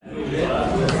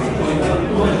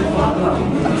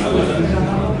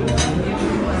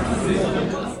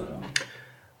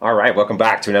right, welcome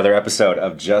back to another episode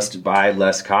of Just Buy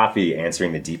Less Coffee,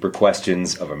 answering the deeper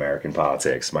questions of American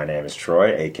politics. My name is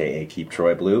Troy, a.k.a. Keep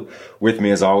Troy Blue. With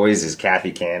me, as always, is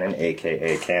Kathy Cannon,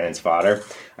 a.k.a. Cannon's Fodder.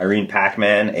 Irene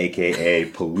Pacman, a.k.a.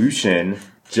 Pollution,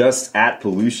 just at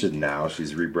Pollution now.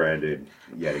 She's rebranded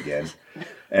yet again.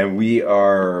 And we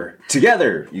are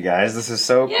together, you guys. This is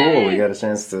so cool. We got a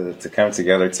chance to come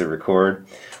together to record.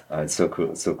 It's so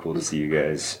cool. It's so cool to see you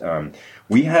guys.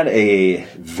 We had a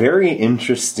very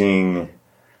interesting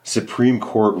Supreme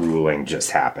Court ruling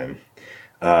just happen.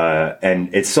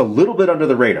 And it's a little bit under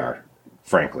the radar,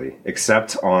 frankly,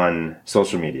 except on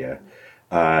social media,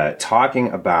 talking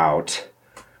about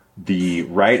the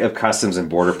right of Customs and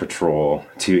Border Patrol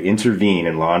to intervene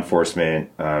in law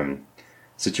enforcement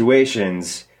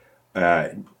situations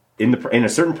in a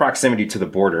certain proximity to the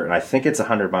border, and I think it's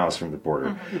 100 miles from the border.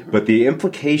 Mm-hmm. But the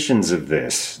implications of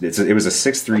this, it was a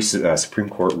 6-3 Supreme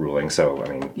Court ruling, so, I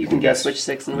mean... You can guess which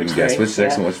 6 and which 3. You can guess which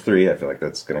 6 and which 3. I feel like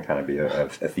that's going to kind of be a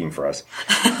theme for us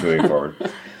moving forward.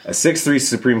 A 6-3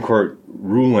 Supreme Court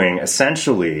ruling,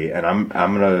 essentially, and I'm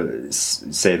going to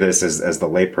say this as the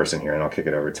layperson here, and I'll kick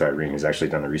it over to Irene, who's actually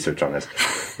done the research on this,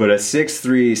 but a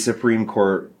 6-3 Supreme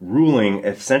Court ruling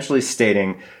essentially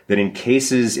stating that in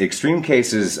extreme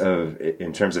cases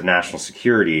in terms of national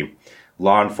security,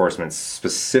 law enforcement,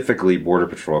 specifically Border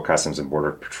Patrol, Customs and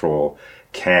Border Patrol,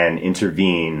 can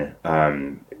intervene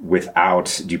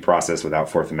without due process, without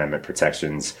Fourth Amendment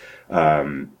protections,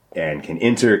 and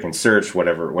can search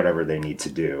whatever they need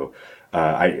to do.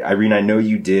 Irene, I know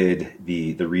you did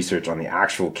the research on the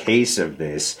actual case of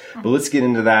this, but let's get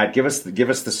into that. Give us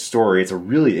the story. It's a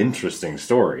really interesting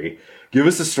story. Give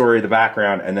us the story, the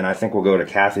background, and then I think we'll go to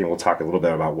Kathy and we'll talk a little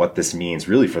bit about what this means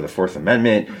really for the Fourth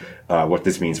Amendment, what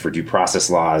this means for due process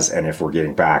laws, and if we're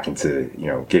getting back into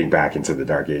the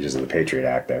dark ages of the Patriot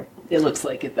Act there. It looks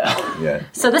like it, though. Yeah.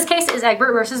 So this case is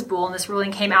Egbert versus Boole, and this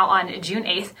ruling came out on June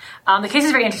 8th. The case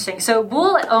is very interesting. So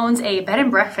Boole owns a bed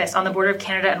and breakfast on the border of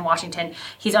Canada and Washington.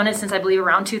 He's owned it since, I believe,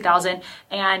 around 2000,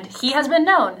 and he has been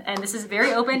known, and this is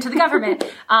very open to the government,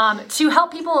 to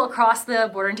help people across the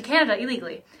border into Canada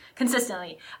illegally.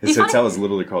 Consistently. His hotel is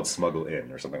literally called Smuggle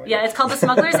Inn or something like that. Yeah, it's called the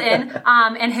Smuggler's Inn,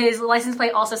 and his license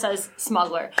plate also says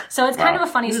Smuggler. So it's kind of a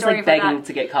funny story like for that. begging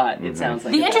to get caught, it sounds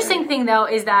like. The interesting thing, though,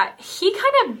 is that he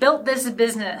kind of built this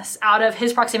business out of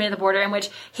his proximity to the border in which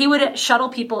he would shuttle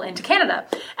people into Canada.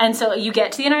 And so you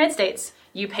get to the United States,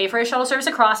 you pay for his shuttle service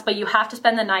across, but you have to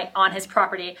spend the night on his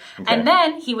property. Okay. And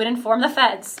then he would inform the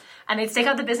feds, and they'd stake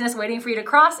out the business waiting for you to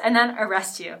cross and then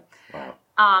arrest you. Wow.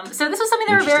 So this was something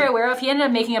they were very aware of. He ended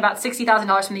up making about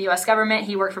 $60,000 from the U.S. government.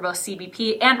 He worked for both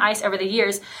CBP and ICE over the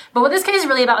years. But what this case is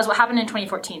really about is what happened in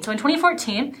 2014. So in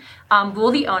 2014,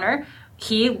 Boole, the owner,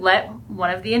 he let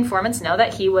one of the informants know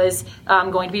that he was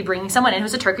going to be bringing someone in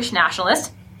who's a Turkish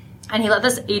nationalist. And he let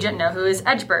this agent know who is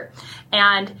Egbert.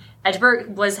 And Egbert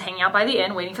was hanging out by the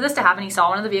inn waiting for this to happen. He saw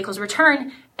one of the vehicles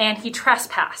return, and he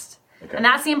trespassed. Okay. And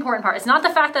that's the important part. It's not the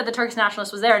fact that the Turkish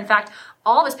nationalist was there. In fact,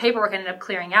 all of his paperwork ended up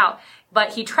clearing out.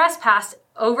 But he trespassed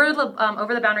over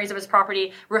the boundaries of his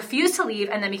property, refused to leave,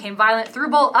 and then became violent, threw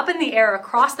Boole up in the air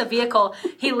across the vehicle.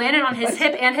 He landed on his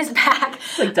hip and his back.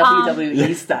 Like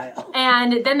WWE style.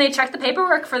 And then they checked the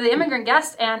paperwork for the immigrant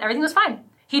guest, and everything was fine.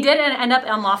 He did end up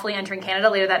unlawfully entering Canada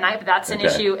later that night, but that's an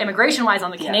issue immigration-wise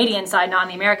on the Canadian side, not on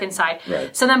the American side.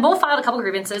 Right. So then Boole filed a couple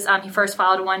grievances. He first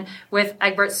filed one with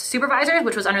Egbert's supervisor,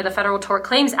 which was under the Federal Tort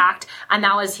Claims Act, and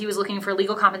that was he was looking for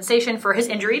legal compensation for his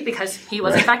injury because he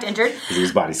was in fact injured. He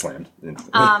was body slammed.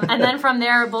 And then from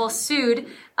there, Boole sued,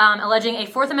 alleging a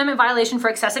Fourth Amendment violation for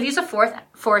excessive use of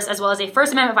force, as well as a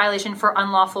First Amendment violation for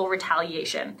unlawful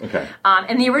retaliation. Okay.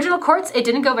 In the original courts, it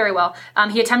didn't go very well.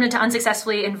 He attempted to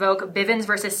unsuccessfully invoke Bivens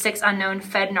versus 6 unknown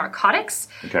Fed narcotics.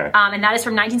 Okay. And that is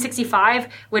from 1965,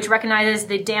 which recognizes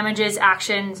the damages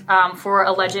actions for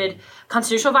alleged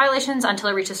constitutional violations until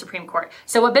it reached the Supreme Court.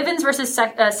 So what Bivens versus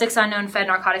 6 unknown Fed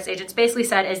narcotics agents basically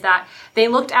said is that they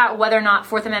looked at whether or not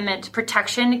Fourth Amendment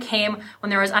protection came when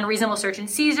there was unreasonable search and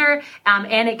seizure,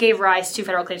 and it gave rise to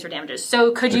federal claims for damages.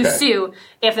 So could you sue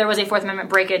if there was a Fourth Amendment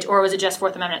breakage, or was it just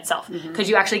Fourth Amendment itself? Mm-hmm. Could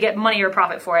you actually get money or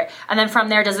profit for it? And then from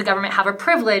there, does the government have a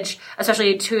privilege,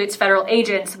 especially to its federal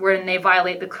agents, when they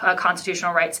violate the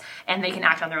constitutional rights and they can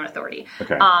act on their own authority?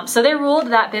 Okay. So they ruled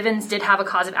that Bivens did have a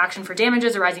cause of action for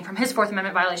damages arising from his Fourth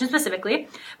Amendment violation specifically.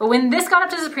 But when this got up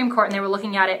to the Supreme Court and they were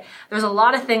looking at it, there was a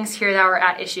lot of things here that were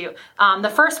at issue. The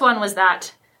first one was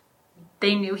that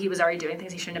they knew he was already doing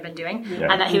things he shouldn't have been doing,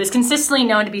 and that he was consistently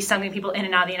known to be smuggling people in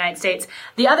and out of the United States.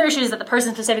 The other issue is that the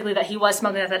person specifically that he was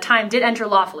smuggling at that time did enter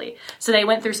lawfully. So they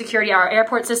went through security, our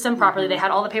airport system properly. Mm-hmm. They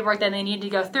had all the paperwork that they needed to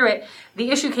go through it.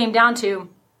 The issue came down to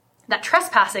that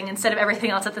trespassing instead of everything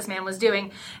else that this man was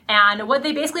doing. And what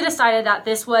they basically decided that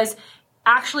this was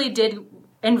actually did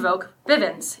invoke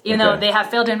Bivens, even though they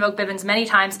have failed to invoke Bivens many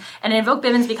times, and invoked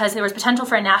Bivens because there was potential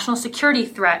for a national security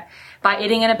threat by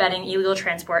aiding and abetting illegal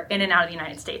transport in and out of the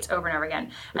United States over and over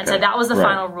again. And so that was the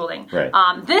final ruling.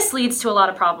 This leads to a lot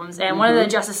of problems, and one of the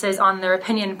justices on their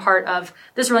opinion part of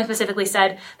this ruling specifically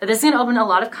said that this is going to open a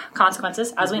lot of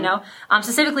consequences, as we know,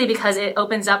 specifically because it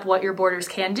opens up what your borders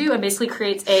can do and basically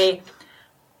creates a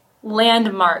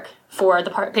landmark for the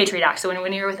Patriot Act. So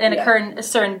when you're within a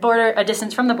certain border, a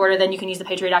distance from the border, then you can use the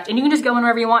Patriot Act, and you can just go in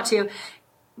wherever you want to.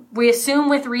 We assume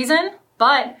with reason,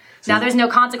 but now there's no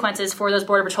consequences for those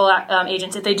Border Patrol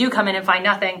agents. If they do come in and find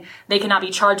nothing, they cannot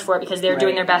be charged for it because they're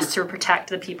doing their best to protect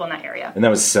the people in that area. And that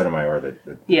was Sotomayor.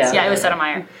 It was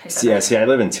Sotomayor. See, I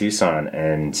live in Tucson,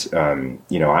 and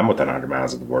I'm within 100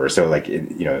 miles of the border. So,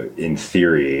 in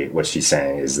theory, what she's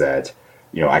saying is that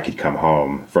I could come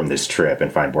home from this trip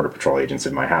and find Border Patrol agents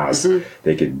in my house.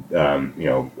 They could,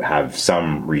 have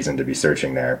some reason to be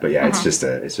searching there. But it's just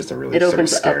a really it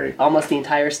opens scary. Up almost the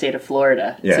entire state of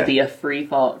Florida to be a free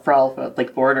for all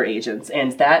border agents,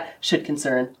 and that should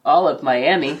concern all of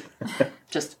Miami,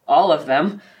 just all of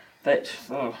them. But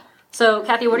so,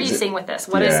 Kathy, what are you seeing with this?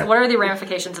 What are the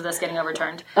ramifications of this getting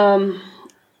overturned?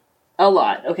 A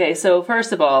lot. Okay, so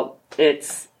first of all,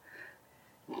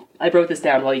 I wrote this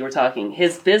down while you were talking.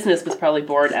 His business was probably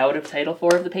born out of Title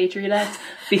IV of the Patriot Act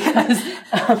because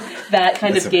that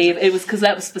kind of gave, it was because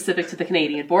that was specific to the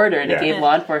Canadian border, and it gave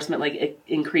law enforcement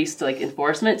increased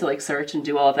enforcement to search and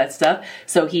do all of that stuff.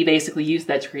 So he basically used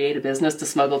that to create a business to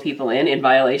smuggle people in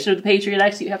violation of the Patriot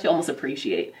Act. So you have to almost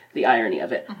appreciate the irony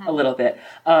of it a little bit.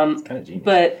 It's kind of genius.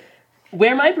 But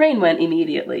where my brain went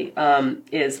immediately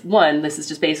is, one, this is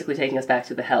just basically taking us back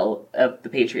to the hell of the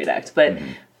Patriot Act, but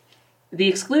the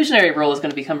exclusionary rule is going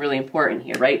to become really important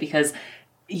here, right? Because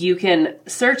you can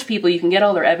search people, you can get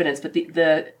all their evidence, but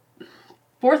the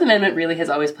Fourth Amendment really has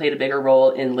always played a bigger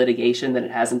role in litigation than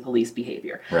it has in police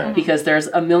behavior. Right. Because there's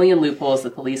a million loopholes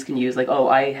that police can use,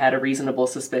 I had a reasonable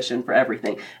suspicion for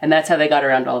everything. And that's how they got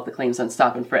around all of the claims on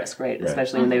stop and frisk, right?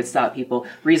 Especially when they would stop people.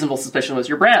 Reasonable suspicion was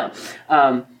you're brown.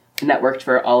 And that worked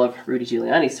for all of Rudy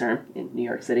Giuliani's term in New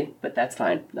York City, but that's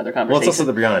fine. Another conversation. Well, it's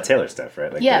also the Breonna Taylor stuff,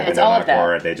 right? It's all of that.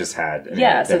 Warrant, they just had...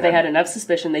 they had enough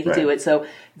suspicion they could do it. So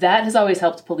that has always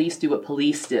helped police do what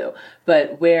police do.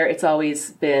 But where it's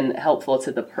always been helpful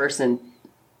to the person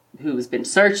who's been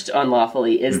searched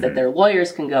unlawfully is that their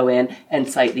lawyers can go in and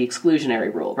cite the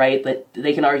exclusionary rule, right? That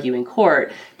they can argue in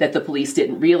court that the police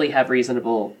didn't really have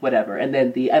reasonable whatever, and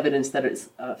then the evidence that is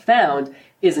found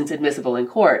isn't admissible in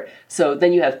court. So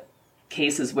then you have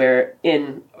cases where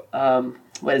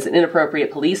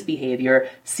inappropriate police behavior,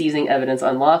 seizing evidence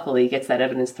unlawfully, gets that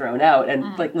evidence thrown out,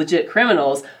 and legit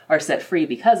criminals are set free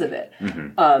because of it.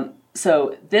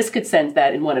 So this could send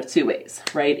that in one of two ways,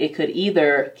 right? It could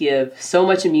either give so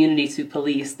much immunity to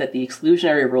police that the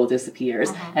exclusionary rule disappears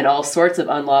and all sorts of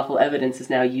unlawful evidence is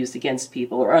now used against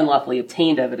people, or unlawfully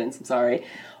obtained evidence,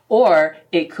 or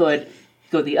it could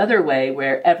go the other way,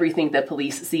 where everything that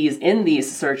police sees in these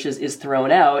searches is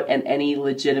thrown out and any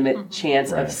legitimate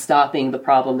chance of stopping the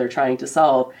problem they're trying to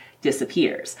solve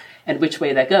disappears. And which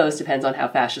way that goes depends on how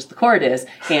fascist the court is,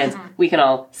 and we can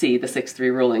all see the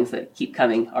 6-3 rulings that keep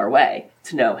coming our way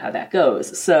to know how that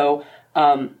goes. So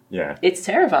it's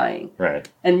terrifying. Right.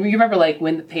 And you remember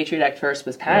when the Patriot Act first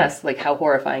was passed, how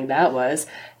horrifying that was.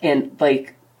 And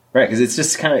Right, because it's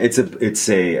just kind of,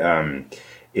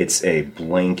 it's a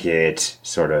blanket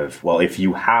sort of, if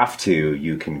you have to,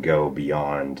 you can go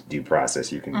beyond due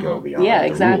process. You can go beyond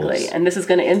the rules. And this is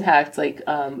going to impact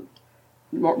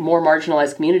more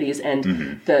marginalized communities.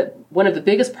 And one of the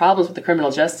biggest problems with the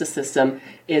criminal justice system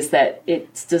is that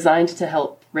it's designed to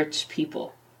help rich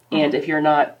people. And if you're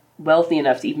not wealthy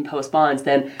enough to even post bonds,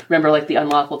 then remember the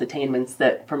unlawful detainments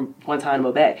that from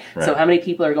Guantanamo Bay. Right. So how many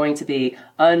people are going to be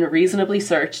unreasonably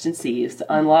searched and seized,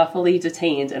 unlawfully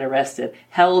detained and arrested,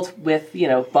 held with,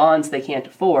 bonds they can't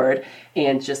afford,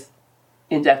 and just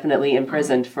indefinitely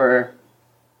imprisoned for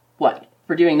what?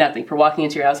 For doing nothing, for walking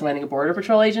into your house and letting a Border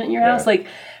Patrol agent in your house?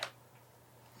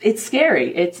 It's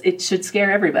scary. It should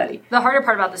scare everybody. The harder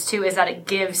part about this, too, is that it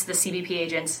gives the CBP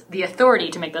agents the authority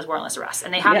to make those warrantless arrests.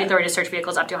 And they have the authority to search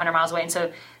vehicles up to 100 miles away. And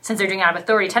so since they're doing it out of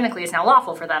authority, technically it's now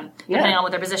lawful for them, depending on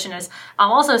what their position is.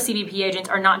 Also, CBP agents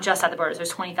are not just at the borders. There's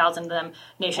 20,000 of them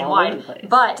nationwide.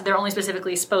 But they're only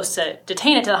specifically supposed to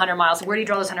detain it to the 100 miles. Where do you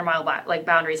draw those 100-mile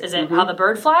boundaries? Is it how the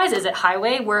bird flies? Is it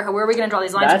highway? Where are we going to draw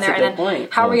these lines in there? That's a good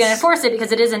point. How are we going to enforce it?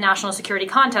 Because it is a national security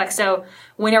context. So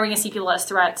when are we going to see people as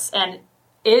threats? And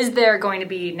is there going to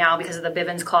be now, because of the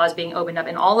Bivens clause being opened up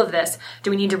in all of this,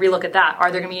 do we need to relook at that?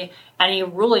 Are there going to be any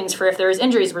rulings for if there is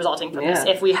injuries resulting from this?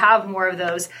 If we have more of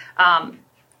those,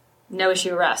 no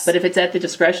issue arrests. But if it's at the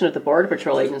discretion of the Border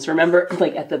Patrol agents, remember,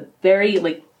 like at the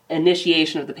very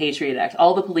initiation of the Patriot Act,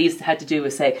 all the police had to do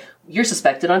was say, you're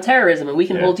suspected on terrorism and we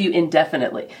can hold you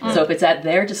indefinitely. So if it's at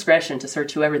their discretion to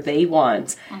search whoever they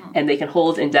want and they can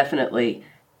hold indefinitely,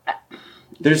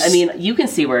 you can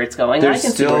see where it's going. There's I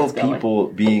can see where it's still going. people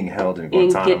being held in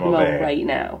Guantanamo Bay right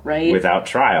now, right? without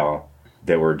trial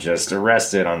that were just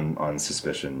arrested on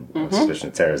suspicion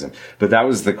of terrorism. But that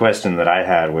was the question that I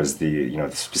had, was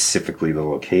specifically the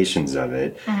locations of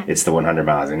it. It's the 100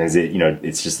 miles. And is it,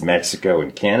 it's just Mexico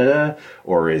and Canada,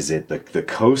 or is it the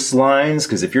coastlines?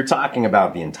 Because if you're talking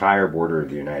about the entire border of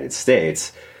the United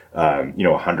States,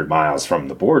 100 miles from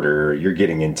the border, you're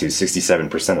getting into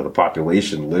 67% of the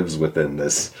population lives within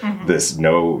this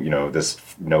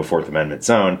no Fourth Amendment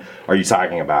zone. Are you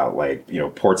talking about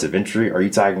ports of entry? Are you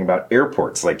talking about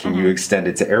airports? Can you extend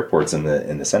it to airports in the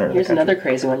center of the country? Here's another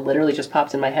crazy one. Literally just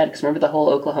popped in my head, because remember the whole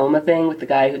Oklahoma thing with the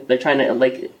guy who they're trying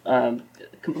to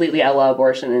completely outlaw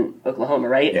abortion in Oklahoma,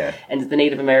 right? Yeah. And the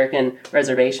Native American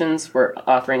reservations were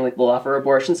offering, we'll offer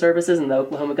abortion services, and the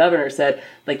Oklahoma governor said,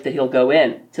 that he'll go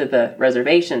in to the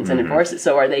reservations and enforce it.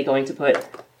 So are they going to put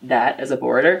that as a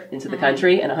border into the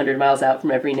country and 100 miles out from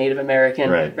every Native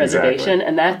American reservation? Exactly.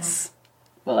 And that's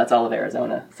all of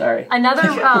Arizona. Sorry.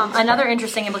 Another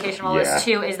interesting implication of all this,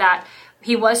 too, is that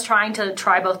he was trying to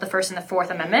try both the First and the Fourth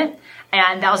Amendment,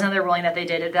 and that was another ruling that they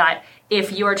did, that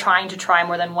if you are trying to try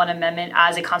more than one amendment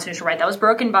as a constitutional right that was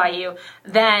broken by you,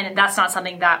 then that's not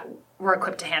something that we're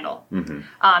equipped to handle.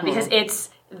 Because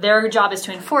it's their job is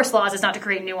to enforce laws, it's not to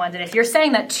create new ones. And if you're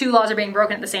saying that two laws are being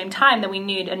broken at the same time, then we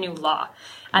need a new law.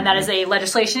 And that is a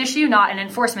legislation issue, not an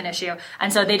enforcement issue.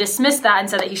 And so they dismissed that and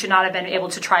said that he should not have been able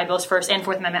to try both First and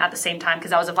Fourth Amendment at the same time, because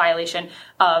that was a violation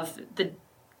of the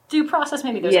due process.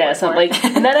 Maybe there's something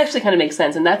and that actually kind of makes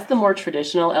sense. And that's the more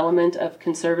traditional element of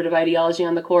conservative ideology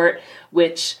on the court,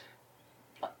 which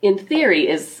in theory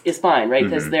is fine, right?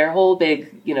 Because their whole big,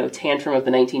 tantrum of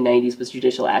the 1990s was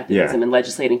judicial activism and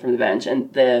legislating from the bench.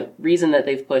 And the reason that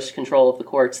they've pushed control of the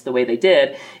courts the way they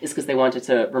did is because they wanted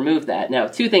to remove that. Now,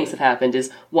 two things have happened.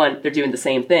 Is one, they're doing the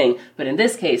same thing, but in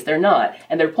this case, they're not.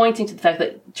 And they're pointing to the fact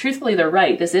that, truthfully, they're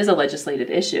right. This is a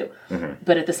legislative issue.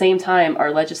 But at the same time,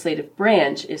 our legislative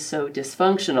branch is so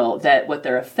dysfunctional that what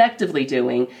they're effectively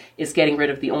doing is getting rid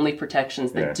of the only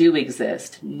protections that do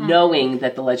exist, knowing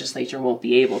that the legislature won't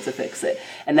be able to fix it.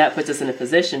 And that puts us in a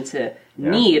position to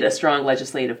need a strong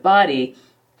legislative body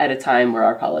at a time where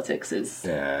our politics is,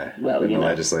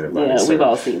 legislative body. We've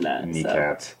all seen that.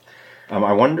 Kneecapped. So.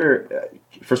 I wonder,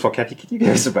 first of all, Kathy, can you give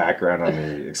us a background on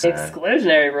the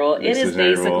exclusionary rule? It is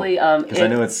basically... Because I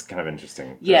know it's kind of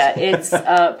interesting. Yeah, it's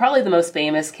probably the most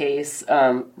famous case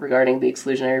regarding the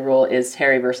exclusionary rule is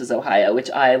Terry versus Ohio,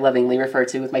 which I lovingly refer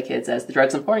to with my kids as the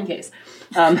drugs and porn case.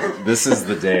 This is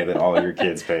the day that all of your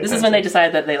kids pay attention. This is when they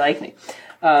decide that they like me.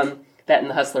 That and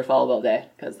the Hustler Falwell Day,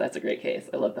 because that's a great case.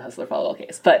 I love the Hustler Falwell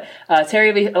case. But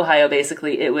Terry v. Ohio,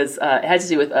 basically, it had to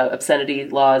do with obscenity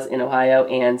laws in Ohio,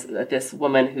 and this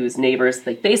woman whose neighbors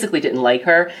basically didn't like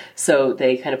her, so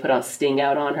they kind of put a sting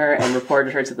out on her and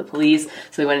reported her to the police.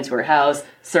 So they went into her house,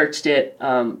 searched it,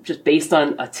 just based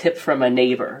on a tip from a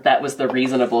neighbor. That was the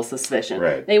reasonable suspicion.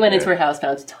 Right. They went into her house,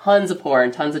 found tons of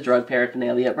porn, tons of drug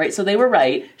paraphernalia, right? So they were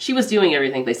right. She was doing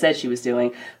everything they said she was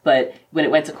doing, but when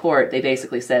it went to court, they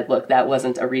basically said, look, that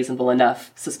wasn't a reasonable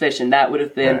enough suspicion. That would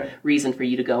have been reason for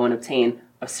you to go and obtain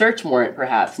a search warrant,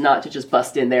 perhaps, not to just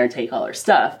bust in there and take all her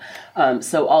stuff.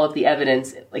 So all of the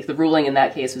evidence, the ruling in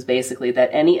that case was basically that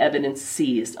any evidence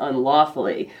seized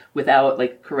unlawfully without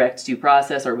correct due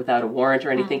process or without a warrant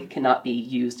or anything cannot be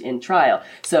used in trial.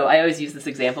 So I always use this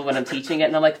example when I'm teaching it,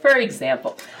 and I'm like, for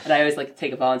example, and I always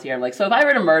take a volunteer. I'm like, so if I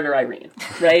were to murder Irene,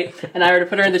 right, and I were to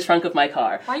put her in the trunk of my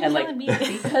car, why are you telling me?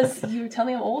 Because you tell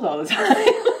me I'm old all the time.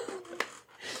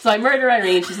 So I murder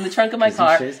Irene. She's in the trunk of my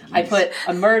car. I put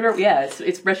a murder. Yeah,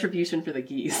 it's retribution for the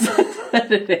geese. That's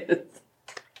what it is.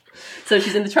 So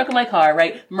she's in the trunk of my car,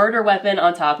 right? Murder weapon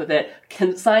on top of it.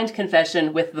 Signed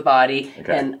confession with the body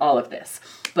and all of this.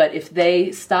 But if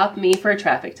they stop me for a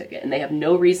traffic ticket and they have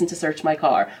no reason to search my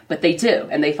car, but they do,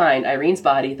 and they find Irene's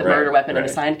body, the murder weapon, and a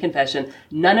signed confession,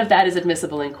 none of that is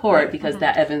admissible in court because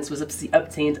that evidence was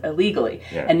obtained illegally.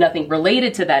 Yeah. And nothing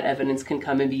related to that evidence can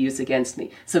come and be used against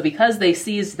me. So because they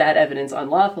seized that evidence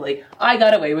unlawfully, I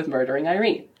got away with murdering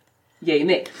Irene. Yay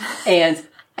me. And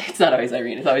It's not always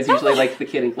Irene. It's always usually like the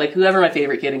kid, like whoever my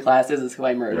favorite kid in class is who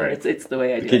I murder. Right. It's the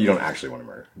way I do the kid it. you don't actually want to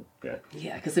murder. Yeah.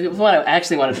 Yeah, because if it was one I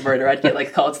actually wanted to murder, I'd get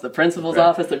like called to the principal's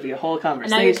office. There'd be a whole And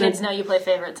conversation. now your kids know you play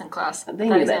favorites in class. They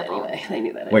knew that anyway. They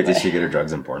knew that anyway. Wait, did she get her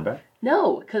drugs and porn back?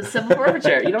 No, because civil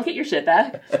forfeiture. You don't get your shit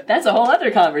back. That's a whole other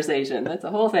conversation. That's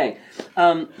a whole thing.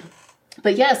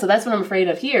 But yeah, so that's what I'm afraid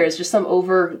of here is just some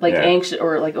anxious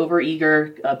or like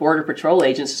over-eager border patrol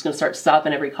agents just going to start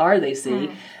stopping every car they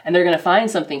see, and they're going to find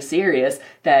something serious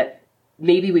that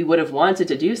maybe we would have wanted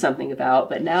to do something about,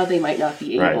 but now they might not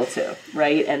be able to,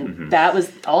 right? And that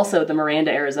was also the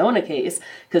Miranda, Arizona case,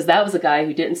 because that was a guy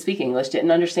who didn't speak English,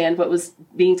 didn't understand what was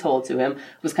being told to him,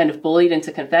 was kind of bullied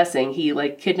into confessing. He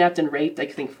like kidnapped and raped, I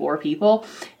think, 4 people,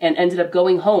 and ended up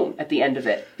going home at the end of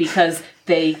it because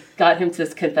they got him to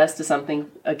confess to something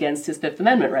against his Fifth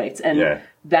Amendment rights. And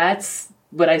that's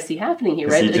what I see happening here,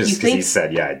 right? He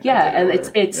said,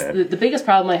 the biggest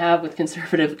problem I have with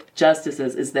conservative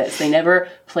justices is this: they never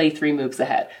play 3 moves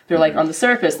ahead. They're like, on the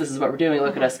surface, this is what we're doing.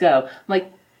 Look at us go. I'm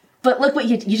like, but look what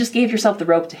you just gave yourself the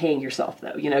rope to hang yourself,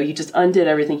 though. You know, you just undid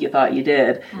everything you thought you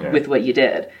did with what you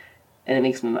did, and it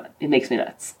makes me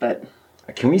nuts. But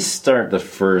can we start the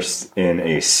first in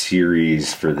a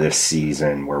series for this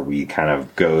season where we kind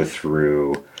of go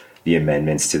through the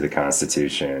amendments to the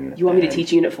Constitution? You want me to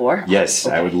teach Unit 4? Yes,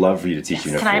 okay. I would love for you to teach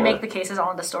Unit 4. Can I make the cases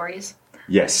all into stories?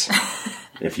 Yes,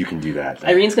 if you can do that.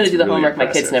 Irene's going to do the homework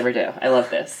impressive. My kids never do. I love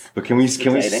this. But can we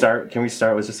start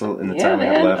with just a little, in the time we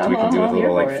have left? We can do a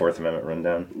little like Fourth Amendment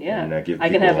rundown. Yeah, and, I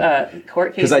can have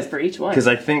court cases for each one. Because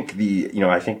I think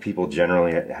I think people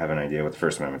generally have an idea what the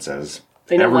First Amendment says.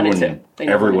 They know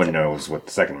everyone knows what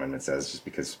the Second Amendment says, just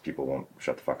because people won't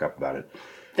shut the fuck up about it.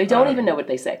 They don't even know what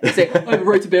they say. They say, I have a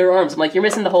right to bear arms. I'm like, you're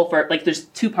missing the whole part. Like, there's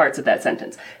 2 parts of that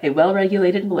sentence. A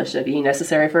well-regulated militia being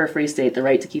necessary for a free state, the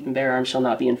right to keep and bear arms shall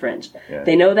not be infringed. Yeah.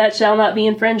 They know that shall not be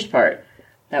infringed part.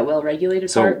 That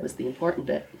well-regulated part was the important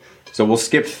bit. So we'll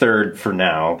skip third for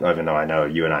now, even though I know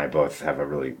you and I both have a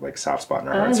really soft spot in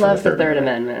our hearts. I love the Third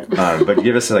Amendment. But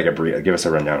give us a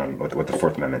rundown on what the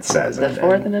Fourth Amendment says. The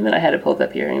Fourth Amendment? I had it pulled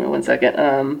up here. Hang on 1 second.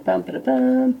 I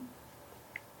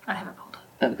have it pulled up.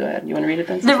 Oh, go ahead. You want to read it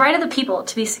then? The right of the people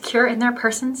to be secure in their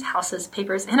persons, houses,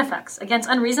 papers, and effects against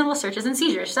unreasonable searches and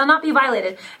seizures shall not be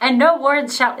violated, and no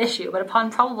warrant shall issue, but upon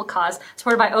probable cause,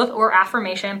 supported by oath or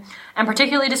affirmation, and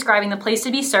particularly describing the place to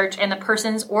be searched and the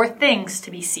persons or things to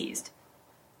be seized.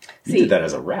 You did that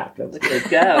as a rap. There you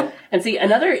go. And see,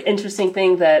 another interesting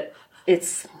thing that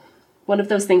it's one of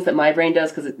those things that my brain does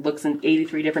because it looks in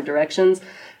 83 different directions.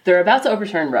 They're about to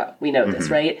overturn Roe. We know this,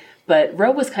 right? But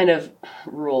Roe was kind of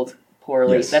ruled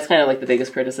poorly. Yes. That's kind of like the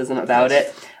biggest criticism about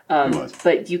it.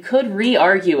 But you could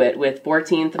re-argue it with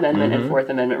 14th Amendment and 4th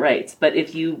Amendment rights. But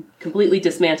if you completely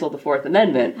dismantle the 4th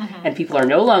Amendment and people are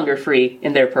no longer free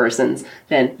in their persons,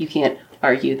 then you can't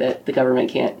argue that the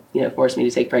government can't, force me to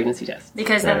take pregnancy tests.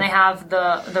 Because then they have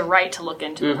the right to look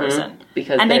into the person.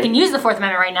 And they can use the 4th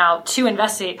Amendment right now to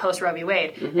investigate post Roe v.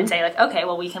 Wade and say, okay,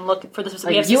 well, we can look for this.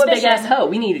 Like, we have you a big ass hoe.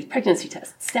 We need a pregnancy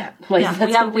test. Stat. We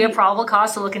have probable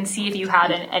cause to look and see if you had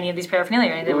any of these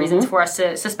paraphernalia, any of the reasons for us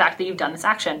to suspect that you've done this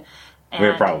action. We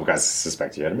have probable cause to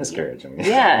suspect you had a miscarriage.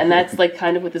 Yeah, and that's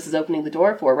kind of what this is opening the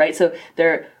door for, right? So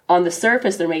they're on the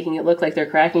surface, they're making it look like they're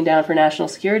cracking down for national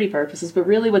security purposes, but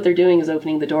really what they're doing is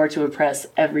opening the door to oppress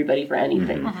everybody for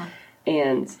anything.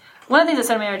 And one of the things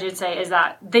that Sotomayor did say is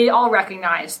that they all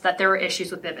recognized that there were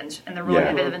issues with Bivens and the ruling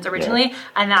of Bivens originally,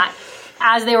 and that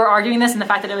as they were arguing this and the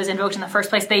fact that it was invoked in the first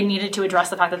place, they needed to address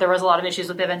the fact that there was a lot of issues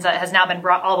with Bivens that has now been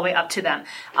brought all the way up to them.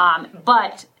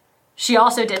 But she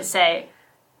also did say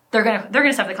they're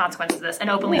gonna suffer the consequences of this, and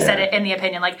openly said it in the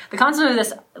opinion. The consequence of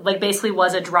this, basically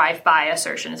was a drive-by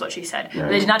assertion, is what she said.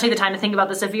 They did not take the time to think about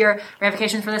the severe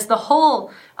ramifications for this. The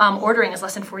whole ordering is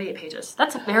less than 48 pages.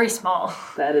 That's very small.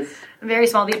 That is very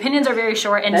small. The opinions are very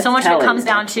short, and so much of it comes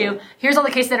down to, here's all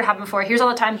the cases that have happened before, here's all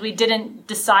the times we didn't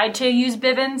decide to use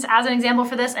Bivens as an example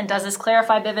for this, and does this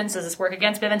clarify Bivens, does this work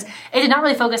against Bivens? It did not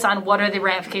really focus on what are the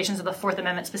ramifications of the Fourth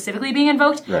Amendment specifically being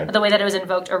invoked, but the way that it was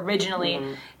invoked originally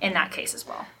in that case as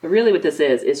well. But really what this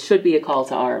is, it should be a call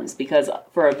to arms, because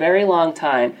for a very long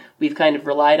time, we've kind of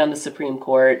relied on the Supreme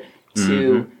Court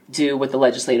to do what the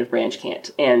legislative branch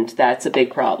can't, and that's a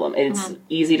big problem. And it's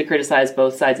easy to criticize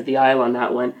both sides of the aisle on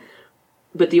that one.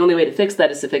 But the only way to fix that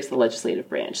is to fix the legislative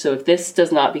branch. So if this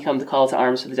does not become the call to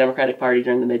arms for the Democratic Party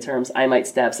during the midterms, I might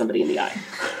stab somebody in the eye.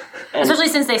 And especially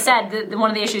since they said one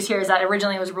of the issues here is that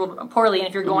originally it was ruled poorly, and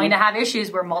if you're going to have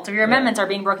issues where multiple your amendments are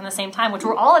being broken at the same time, which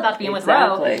we're all about to be in with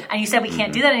Roe, and you said we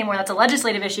can't do that anymore, that's a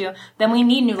legislative issue, then we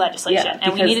need new legislation,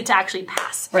 and we need it to actually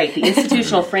pass. Right, the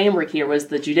institutional framework here was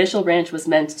the judicial branch was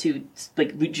meant to,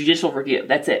 judicial review,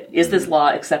 that's it. Is this law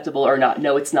acceptable or not?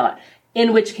 No, it's not.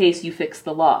 In which case you fix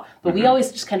the law. But we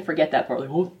always just kind of forget that part. Like,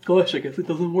 oh gosh, I guess it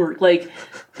doesn't work.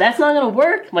 That's not going to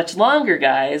work much longer,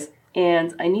 guys.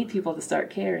 And I need people to start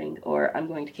caring, or I'm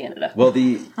going to Canada. Well,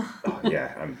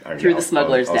 I'm through the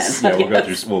smuggler's den. We'll go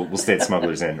through. We'll stay at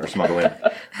Smuggler's Inn or Smuggle Inn.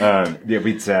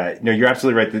 No, you're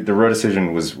absolutely right. The Roe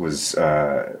decision was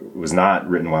not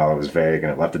written well. It was vague,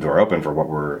 and it left the door open for what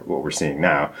we're seeing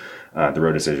now. The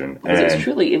Roe decision.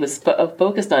 It was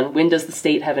focused on when does the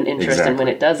state have an interest and when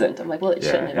it doesn't. I'm like, well, it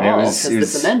shouldn't at all, because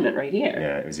this amendment right here.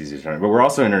 Yeah, it was easy to find. But we're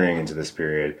also entering into this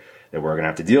period that we're going to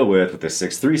have to deal with the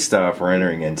 6-3 stuff. We're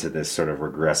entering into this sort of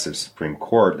regressive Supreme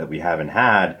Court that we haven't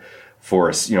had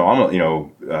for, almost,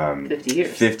 50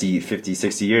 years. 50,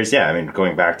 60 years. Yeah, I mean,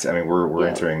 going back to, we're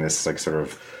entering this, sort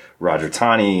of Roger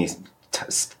Taney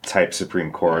type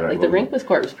Supreme Court. The Rehnquist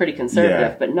Court was pretty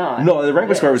conservative, but not. No, the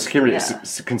Rehnquist Court was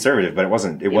conservative, but it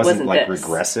wasn't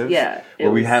regressive. Yeah.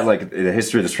 We had the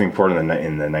history of the Supreme Court in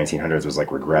the 1900s was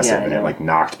regressive, and it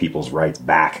knocked people's rights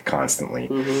back constantly.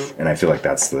 And I feel like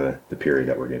that's the period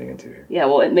that we're getting into here. Yeah,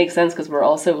 well, it makes sense because we're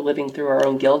also living through our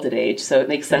own Gilded Age, so it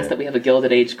makes sense that we have a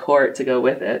Gilded Age court to go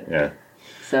with it. Yeah.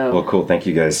 Well, cool. Thank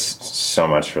you guys so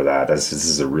much for that. This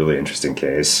is a really interesting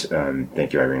case.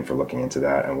 Thank you, Irene, for looking into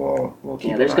that, and we'll keep.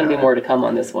 Yeah, there's going to be more to come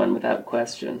on this one without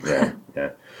question.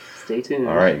 Yeah. Stay tuned.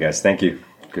 All right, guys. Thank you.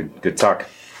 Good talk.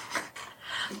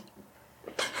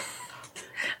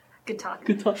 Good talk.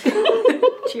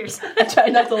 Cheers. I try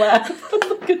not to laugh.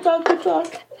 Good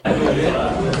talk.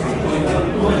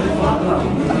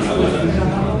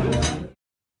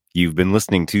 You've been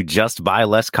listening to Just Buy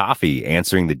Less Coffee,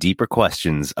 answering the deeper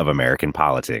questions of American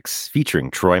politics,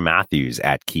 featuring Troy Matthews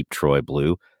at Keep Troy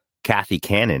Blue, Kathy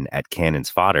Cannon at Cannon's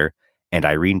Fodder, and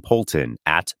Irene Poulton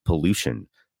at Pollution.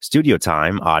 Studio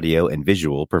time, audio, and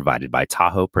visual provided by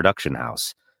Tahoe Production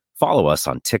House. Follow us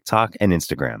on TikTok and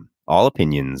Instagram. All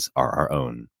opinions are our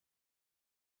own.